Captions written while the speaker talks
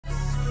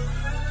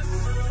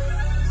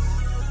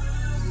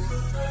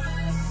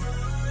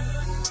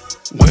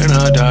when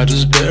I die,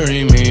 just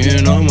bury me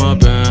in all my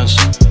pants.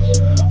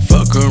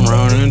 Fuck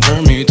around and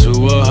turn me to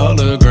a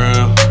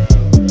hologram.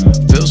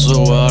 Feel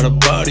so out of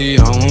body,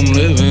 how I'm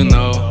living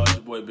though. It's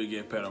your boy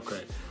BHPReviews,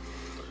 okay.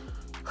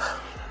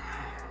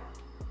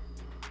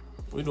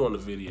 We doing a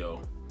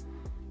video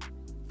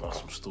on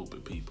some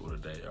stupid people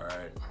today,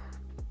 alright?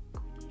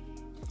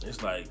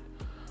 It's like,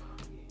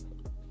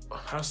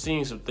 I've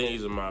seen some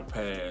things in my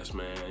past,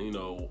 man, you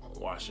know,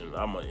 watching.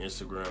 I'm an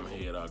Instagram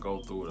head. I go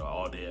through it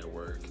all day at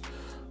work.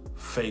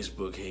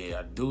 Facebook head.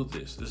 I do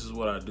this. This is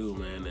what I do,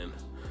 man. And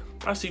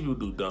I see people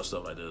do dumb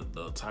stuff like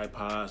the Tide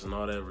Pods and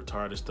all that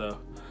retarded stuff.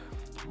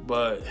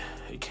 But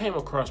it came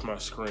across my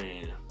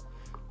screen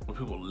with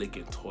people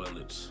licking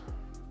toilets.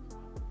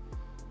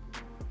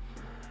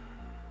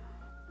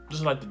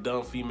 Just like the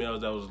dumb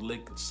females that was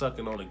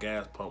sucking on a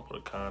gas pump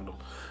with a condom.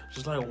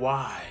 Just like,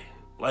 why?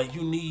 Like,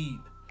 you need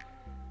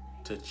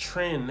to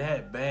trend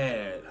that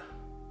bad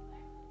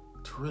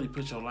to really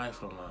put your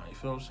life on the line. You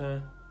feel what I'm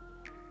saying?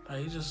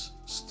 Like, it's just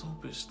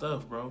stupid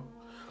stuff, bro.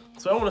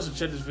 So I want us to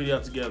check this video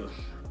out together,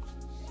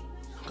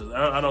 cause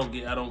I don't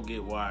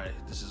get why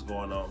this is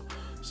going on.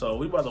 So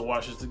we about to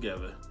watch this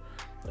together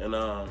and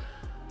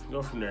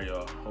go from there,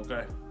 y'all.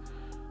 Okay?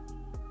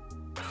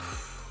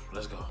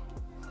 Let's go.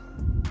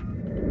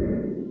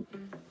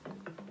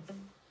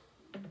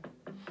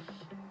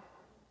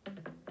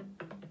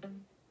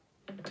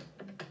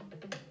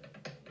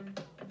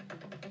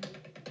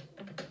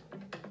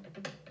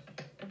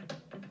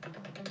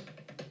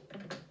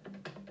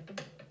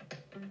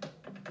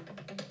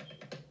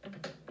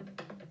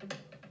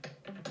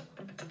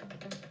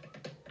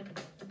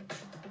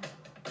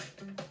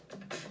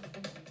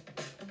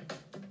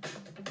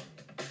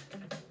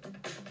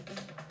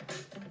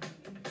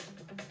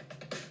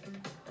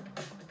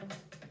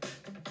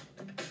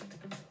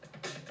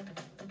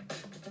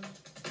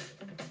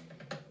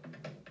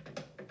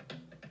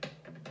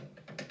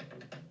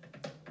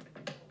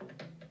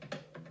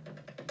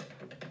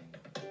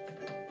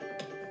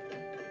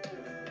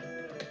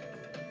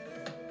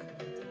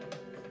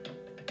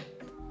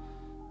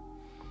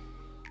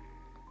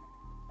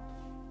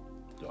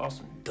 Y'all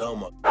some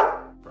dumb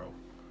bro.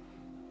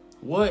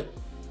 What?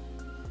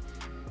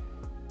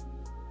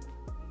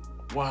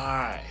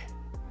 Why?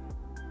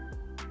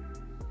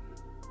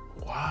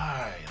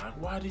 Why?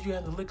 Like, why did you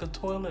have to lick a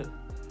toilet?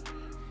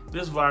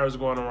 This virus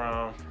going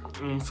around.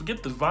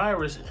 Forget the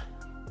virus.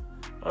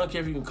 I don't care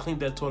if you can clean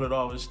that toilet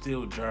off, there's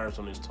still germs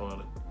on this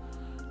toilet.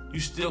 You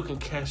still can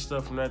catch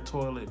stuff from that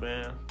toilet,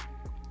 man.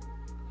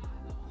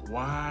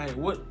 Why?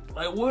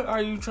 What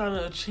are you trying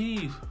to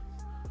achieve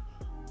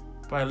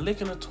by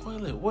licking a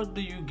toilet? What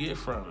do you get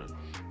from it?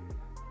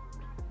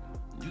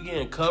 You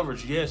getting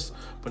coverage, yes,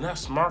 but not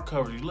smart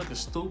coverage. You looking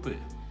stupid.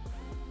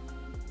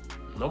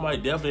 Nobody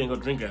definitely ain't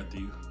gonna drink after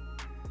you.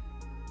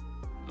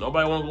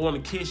 Nobody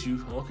want to kiss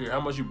you. I don't care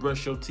how much you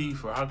brush your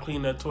teeth or how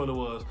clean that toilet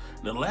was.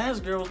 And the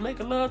last girl was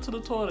making love to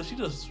the toilet. She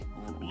just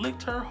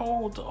licked her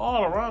hole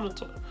all around the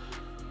toilet.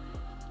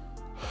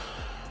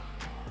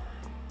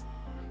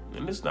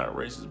 And it's not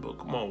racist, but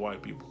come on,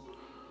 white people.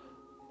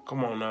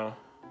 Come on now.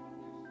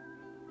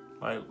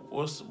 Like,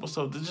 what's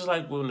up? It's just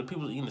like when the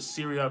people eating the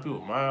cereal, people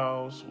with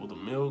mouths, with the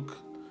milk,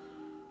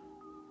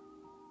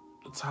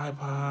 the Tide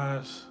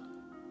Pods.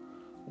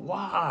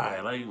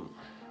 Why? Like,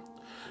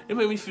 it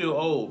made me feel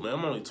old, man.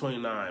 I'm only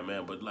 29,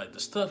 man, but like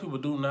the stuff people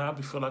do now,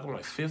 I feel like I'm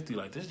like 50.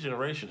 Like, this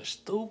generation is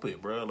stupid,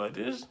 bro. Like,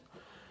 this,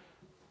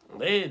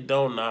 they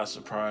don't not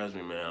surprise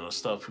me, man. The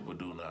stuff people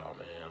do now,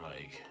 man.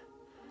 Like,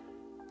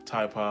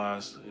 Tide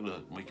Pods,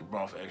 look, make your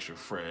mouth extra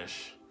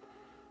fresh.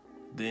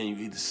 Then you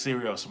eat the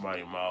cereal out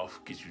somebody's mouth,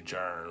 get you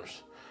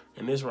germs.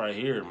 And this right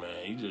here,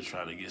 man, you just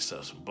trying to get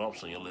some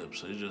bumps on your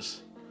lips. It's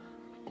just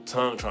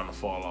tongue trying to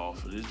fall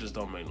off. It just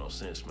don't make no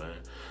sense, man.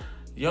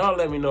 Y'all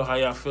let me know how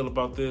y'all feel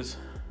about this,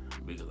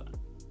 because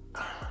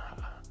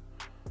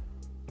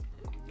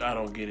I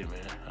don't get it,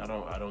 man. I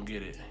don't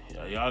get it.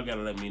 Y'all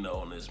gotta let me know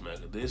on this, man,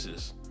 because this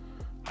is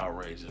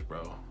outrageous,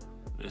 bro.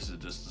 This is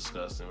just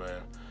disgusting,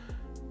 man.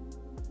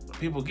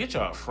 People, get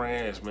y'all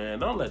friends, man.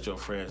 Don't let your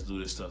friends do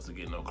this stuff to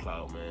get no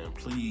clout, man.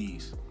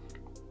 Please.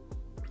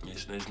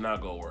 It's not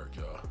gonna work,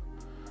 y'all.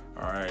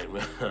 All right,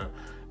 man.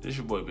 This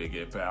your boy,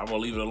 BHPReviews. I'm gonna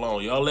leave it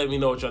alone. Y'all let me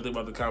know what y'all think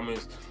about the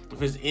comments. If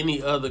there's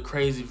any other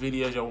crazy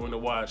videos y'all want to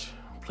watch,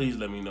 please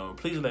let me know.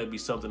 Please let it be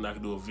something I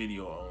can do a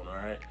video on, all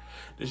right?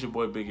 This your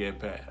boy,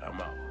 BHPReviews. I'm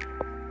out.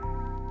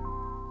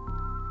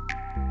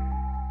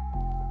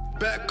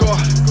 Back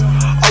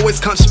off,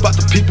 always conscious about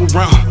the people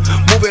around.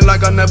 Moving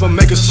like I never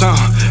make a sound.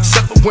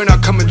 Except for when I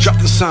come and drop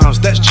the sounds.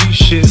 That's G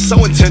shit,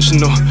 so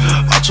intentional.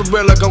 Ultra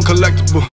rare like I'm collectible.